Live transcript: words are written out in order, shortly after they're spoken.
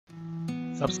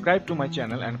Subscribe to my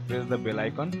channel and press the bell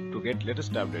icon to get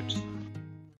latest updates.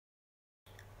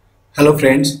 Hello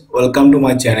friends, welcome to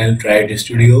my channel Try It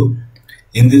Studio.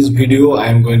 In this video I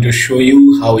am going to show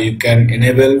you how you can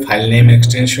enable file name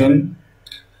extension.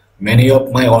 Many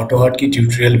of my AutoHotkey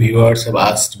tutorial viewers have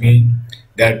asked me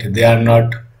that they are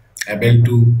not able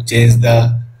to change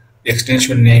the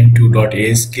extension name to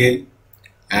 .ask,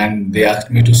 and they asked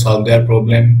me to solve their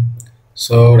problem.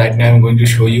 So right now I am going to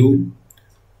show you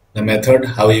the method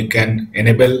how you can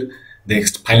enable the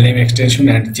file name extension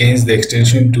and change the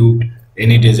extension to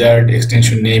any desired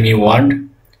extension name you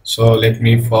want. So let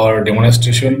me, for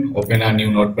demonstration, open a new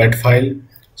notepad file.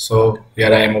 So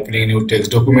here I am opening a new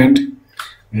text document.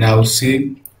 Now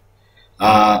see,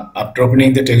 after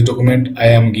opening the text document, I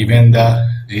am given the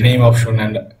rename option,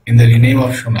 and in the rename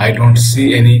option I don't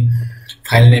see any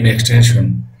file name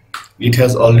extension. It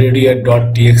has already a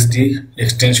 .txt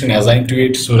extension assigned to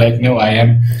it. So right now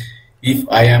if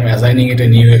I am assigning it a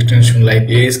new extension like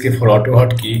ASK for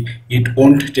AutoHotkey, it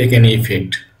won't take any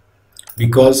effect,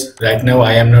 because right now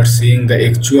I am not seeing the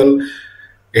actual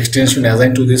extension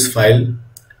assigned to this file.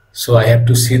 So I have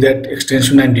to see that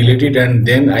extension and delete it, and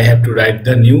then I have to write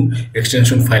the new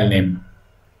extension file name.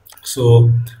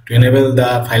 So to enable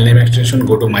the file name extension,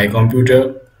 go to my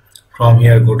computer. From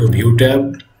here go to view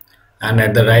tab, and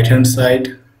at the right hand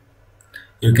side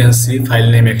you can see file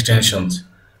name extensions.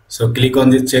 So click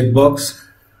on this checkbox.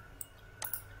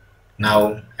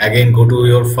 Now again go to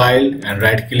your file and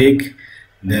right click,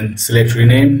 then select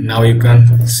rename. Now you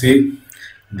can see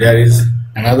there is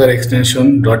another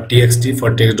extension .txt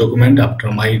for text document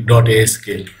after my .ask.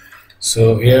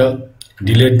 So here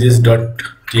delete this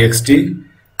 .txt,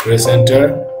 press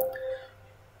enter.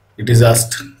 It is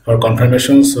asked for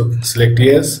confirmation, so select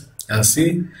yes, and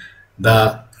see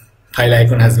the file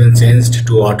icon has been changed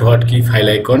to AutoHotkey file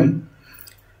icon.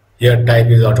 Here type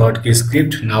is AutoHotkey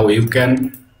script. Now you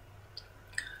can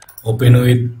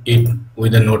open it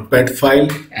with a notepad file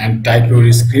and type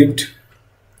your script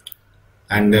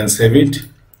and then save it.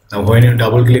 Now when you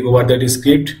double click over that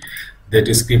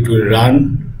script will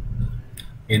run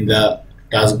in the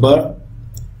taskbar.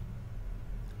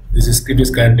 This script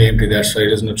is currently empty, that's why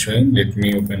it is not showing. Let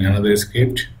me open another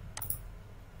script.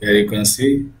 Here you can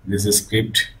see this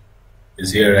script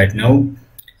is here right now,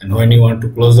 and when you want to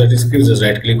close that script, just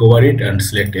right click over it and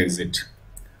select exit.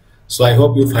 So I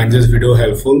hope you find this video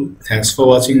helpful. Thanks for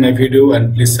watching my video,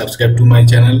 and please subscribe to my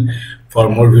channel for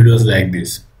more videos like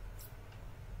this.